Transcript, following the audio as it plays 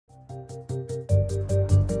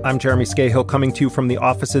I'm Jeremy Scahill, coming to you from the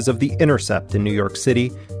offices of The Intercept in New York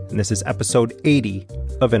City, and this is episode 80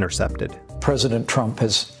 of Intercepted. President Trump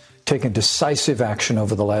has taken decisive action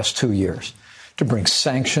over the last 2 years to bring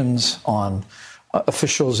sanctions on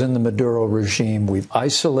officials in the Maduro regime. We've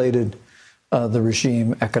isolated the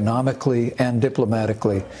regime economically and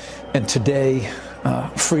diplomatically, and today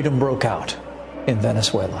freedom broke out in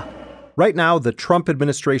Venezuela. Right now, the Trump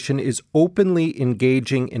administration is openly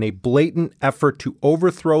engaging in a blatant effort to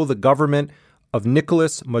overthrow the government of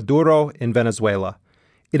Nicolas Maduro in Venezuela.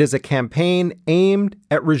 It is a campaign aimed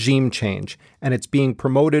at regime change, and it's being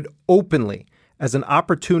promoted openly as an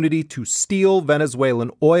opportunity to steal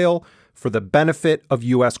Venezuelan oil for the benefit of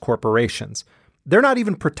U.S. corporations. They're not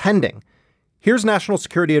even pretending. Here's National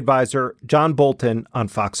Security Advisor John Bolton on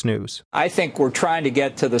Fox News. I think we're trying to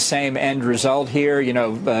get to the same end result here. You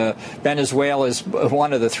know, Venezuela is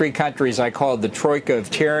one of the three countries I call the troika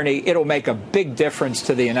of tyranny. It'll make a big difference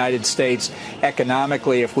to the United States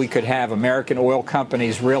economically if we could have American oil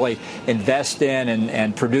companies really invest in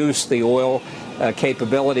and produce the oil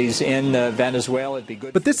capabilities in Venezuela. It'd be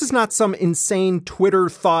good. But this is not some insane Twitter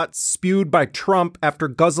thought spewed by Trump after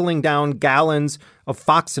guzzling down gallons of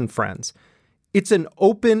Fox and Friends. It's an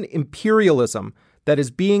open imperialism that is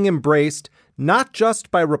being embraced not just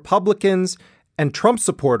by Republicans and Trump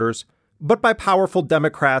supporters, but by powerful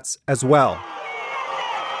Democrats as well.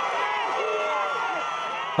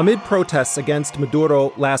 Amid protests against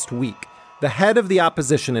Maduro last week, the head of the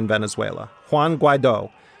opposition in Venezuela, Juan Guaido,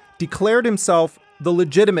 declared himself the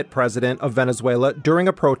legitimate president of Venezuela during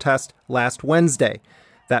a protest last Wednesday.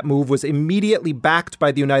 That move was immediately backed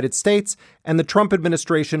by the United States, and the Trump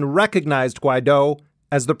administration recognized Guaido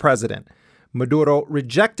as the president. Maduro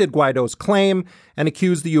rejected Guaido's claim and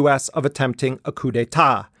accused the U.S. of attempting a coup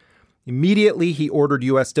d'etat. Immediately, he ordered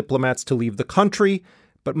U.S. diplomats to leave the country,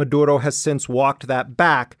 but Maduro has since walked that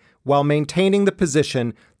back while maintaining the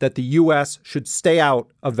position that the U.S. should stay out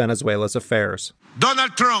of Venezuela's affairs.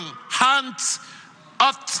 Donald Trump, hands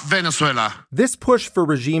up Venezuela. This push for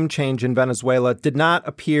regime change in Venezuela did not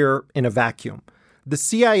appear in a vacuum. The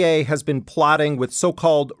CIA has been plotting with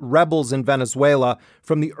so-called rebels in Venezuela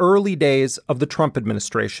from the early days of the Trump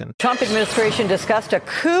administration. Trump administration discussed a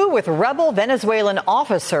coup with rebel Venezuelan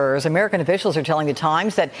officers. American officials are telling the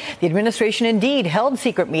Times that the administration indeed held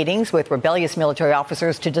secret meetings with rebellious military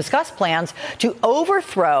officers to discuss plans to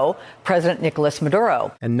overthrow President Nicolas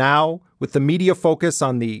Maduro. And now, with the media focus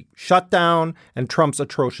on the shutdown and Trump's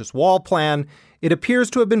atrocious wall plan, it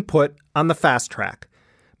appears to have been put on the fast track.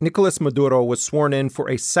 Nicolas Maduro was sworn in for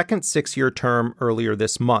a second 6-year term earlier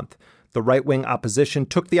this month. The right-wing opposition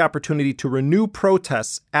took the opportunity to renew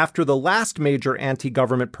protests after the last major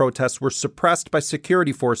anti-government protests were suppressed by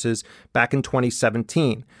security forces back in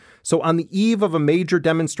 2017. So on the eve of a major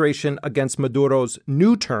demonstration against Maduro's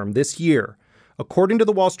new term this year, according to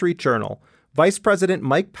the Wall Street Journal, Vice President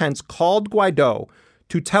Mike Pence called Guaido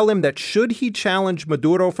to tell him that should he challenge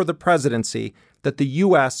Maduro for the presidency, that the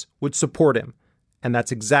U.S. would support him. And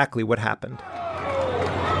that's exactly what happened.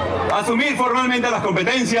 Asumir formalmente las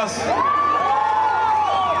competencias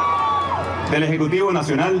del Ejecutivo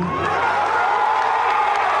Nacional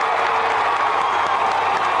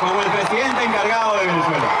como el presidente encargado de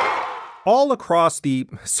Venezuela. All across the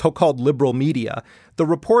so-called liberal media, the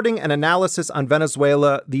reporting and analysis on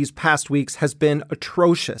Venezuela these past weeks has been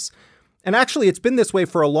atrocious. And actually, it's been this way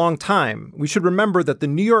for a long time. We should remember that the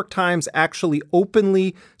New York Times actually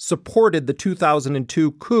openly supported the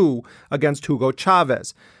 2002 coup against Hugo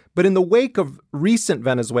Chavez. But in the wake of recent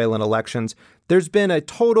Venezuelan elections, there's been a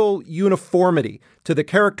total uniformity to the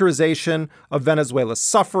characterization of Venezuela's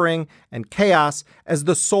suffering and chaos as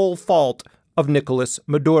the sole fault of Nicolas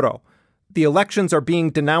Maduro. The elections are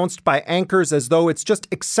being denounced by anchors as though it's just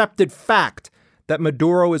accepted fact that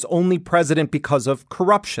Maduro is only president because of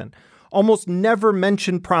corruption. Almost never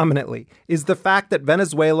mentioned prominently is the fact that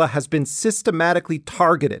Venezuela has been systematically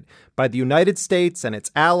targeted by the United States and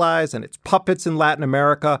its allies and its puppets in Latin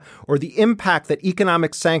America, or the impact that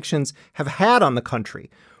economic sanctions have had on the country,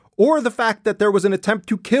 or the fact that there was an attempt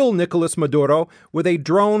to kill Nicolas Maduro with a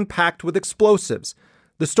drone packed with explosives.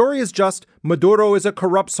 The story is just Maduro is a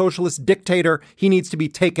corrupt socialist dictator. He needs to be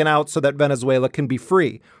taken out so that Venezuela can be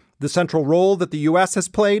free. The central role that the U.S. has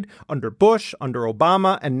played under Bush, under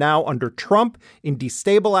Obama, and now under Trump in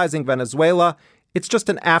destabilizing Venezuela, it's just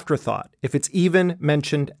an afterthought, if it's even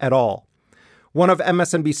mentioned at all. One of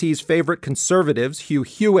MSNBC's favorite conservatives, Hugh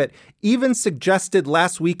Hewitt, even suggested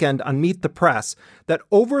last weekend on Meet the Press that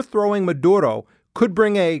overthrowing Maduro could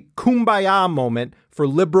bring a kumbaya moment for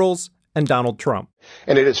liberals and Donald Trump.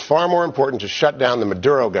 And it is far more important to shut down the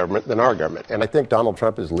Maduro government than our government. And I think Donald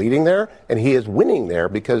Trump is leading there, and he is winning there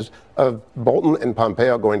because of Bolton and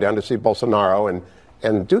Pompeo going down to see Bolsonaro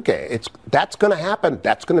and Duque. That's going to happen.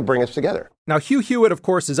 That's going to bring us together. Now, Hugh Hewitt, of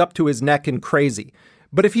course, is up to his neck in crazy.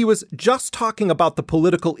 But if he was just talking about the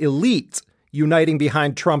political elite uniting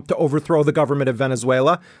behind Trump to overthrow the government of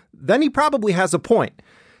Venezuela, then he probably has a point.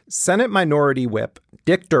 Senate Minority Whip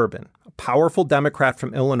Dick Durbin, a powerful Democrat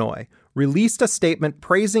from Illinois, released a statement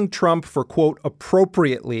praising Trump for, quote,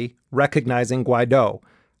 appropriately recognizing Guaido.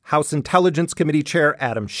 House Intelligence Committee Chair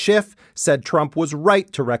Adam Schiff said Trump was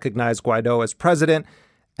right to recognize Guaido as president.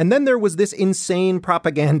 And then there was this insane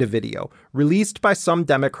propaganda video released by some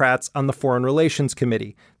Democrats on the Foreign Relations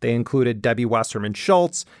Committee. They included Debbie Wasserman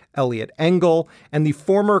Schultz, Eliot Engel, and the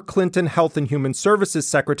former Clinton Health and Human Services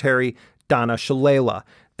Secretary, Donna Shalala.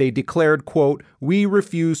 They declared, quote, we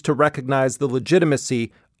refuse to recognize the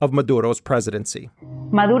legitimacy of Maduro's presidency.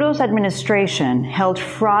 Maduro's administration held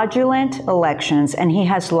fraudulent elections, and he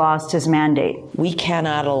has lost his mandate. We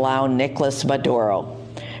cannot allow Nicolas Maduro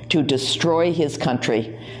to destroy his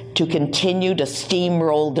country, to continue to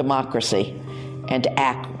steamroll democracy, and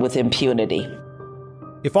act with impunity.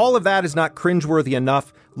 If all of that is not cringeworthy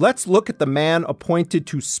enough, let's look at the man appointed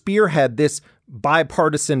to spearhead this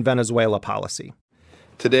bipartisan Venezuela policy.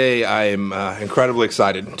 Today, I am incredibly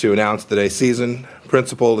excited to announce that a seasoned,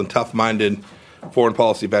 principled, and tough-minded foreign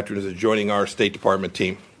policy veteran is joining our State Department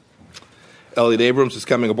team. Elliot Abrams is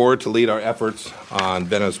coming aboard to lead our efforts on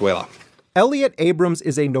Venezuela. Elliot Abrams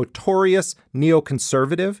is a notorious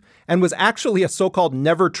neoconservative and was actually a so-called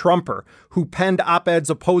never-Trumper who penned op-eds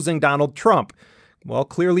opposing Donald Trump. Well,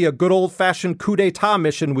 clearly a good old-fashioned coup d'etat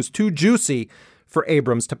mission was too juicy for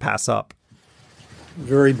Abrams to pass up.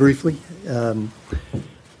 Very briefly,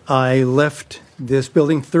 I left this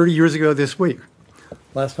building 30 years ago this week,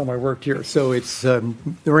 last time I worked here. So it's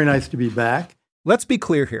very nice to be back. Let's be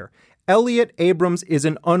clear here. Elliot Abrams is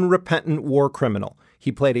an unrepentant war criminal.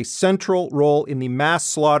 He played a central role in the mass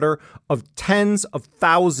slaughter of tens of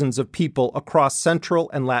thousands of people across Central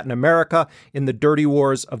and Latin America in the dirty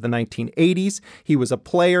wars of the 1980s. He was a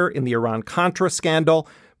player in the Iran-Contra scandal.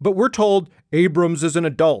 But we're told Abrams is an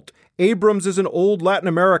adult. Abrams is an old Latin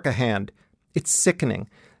America hand. It's sickening.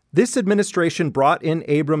 This administration brought in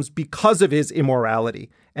Abrams because of his immorality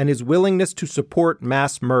and his willingness to support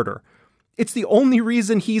mass murder. It's the only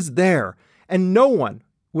reason he's there, and no one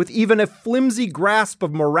with even a flimsy grasp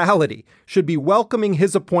of morality should be welcoming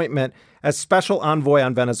his appointment as special envoy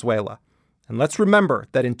on Venezuela. And let's remember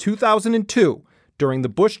that in 2002, during the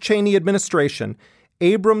Bush-Cheney administration,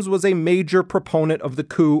 Abrams was a major proponent of the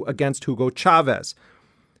coup against Hugo Chavez.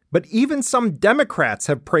 But even some Democrats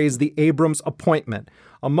have praised the Abrams appointment.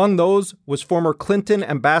 Among those was former Clinton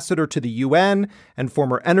ambassador to the UN and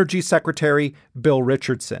former Energy Secretary Bill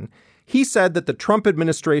Richardson. He said that the Trump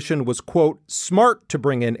administration was, quote, smart to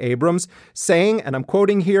bring in Abrams, saying, and I'm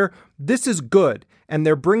quoting here, this is good, and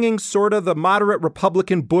they're bringing sort of the moderate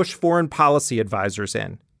Republican Bush foreign policy advisors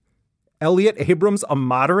in. Elliot Abrams, a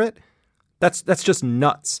moderate? That's just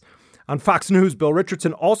nuts. On Fox News, Bill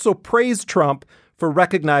Richardson also praised Trump for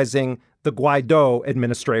recognizing the Guaido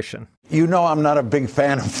administration. You know, I'm not a big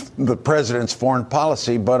fan of the president's foreign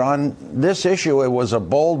policy, but on this issue, it was a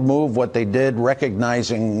bold move what they did,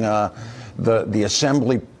 recognizing the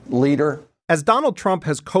assembly leader. As Donald Trump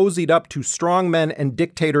has cozied up to strongmen and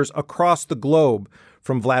dictators across the globe,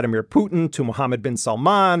 from Vladimir Putin to Mohammed bin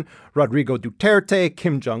Salman, Rodrigo Duterte,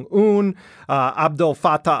 Kim Jong-un, Abdel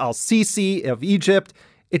Fattah al-Sisi of Egypt,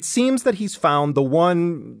 it seems that he's found the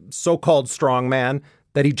one so-called strongman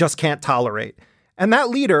that he just can't tolerate. And that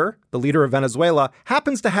leader, the leader of Venezuela,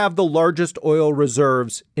 happens to have the largest oil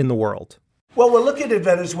reserves in the world. Well, we're looking at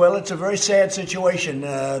Venezuela. It's a very sad situation.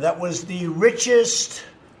 That was the richest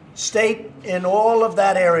state in all of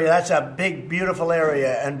that area. That's a big, beautiful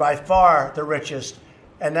area, and by far the richest.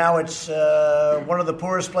 And now it's one of the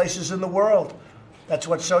poorest places in the world. That's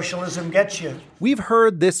what socialism gets you. We've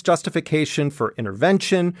heard this justification for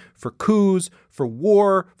intervention, for coups, for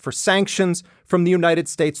war, for sanctions from the United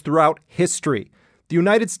States throughout history. The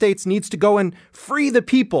United States needs to go and free the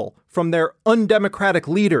people from their undemocratic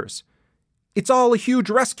leaders. It's all a huge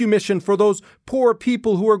rescue mission for those poor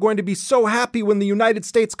people who are going to be so happy when the United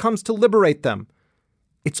States comes to liberate them.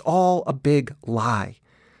 It's all a big lie.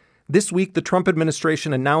 This week, the Trump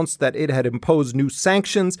administration announced that it had imposed new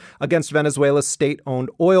sanctions against Venezuela's state-owned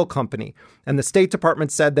oil company. And the State Department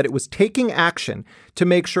said that it was taking action to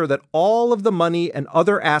make sure that all of the money and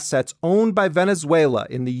other assets owned by Venezuela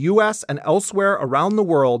in the U.S. and elsewhere around the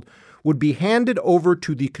world would be handed over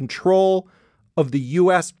to the control of the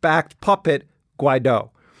U.S.-backed puppet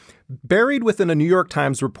Guaido. Buried within a New York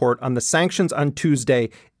Times report on the sanctions on Tuesday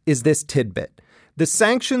is this tidbit. The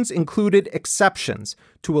sanctions included exceptions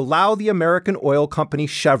to allow the American oil company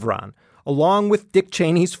Chevron, along with Dick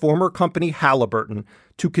Cheney's former company Halliburton,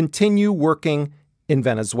 to continue working in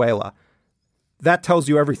Venezuela. That tells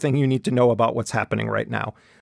you everything you need to know about what's happening right now.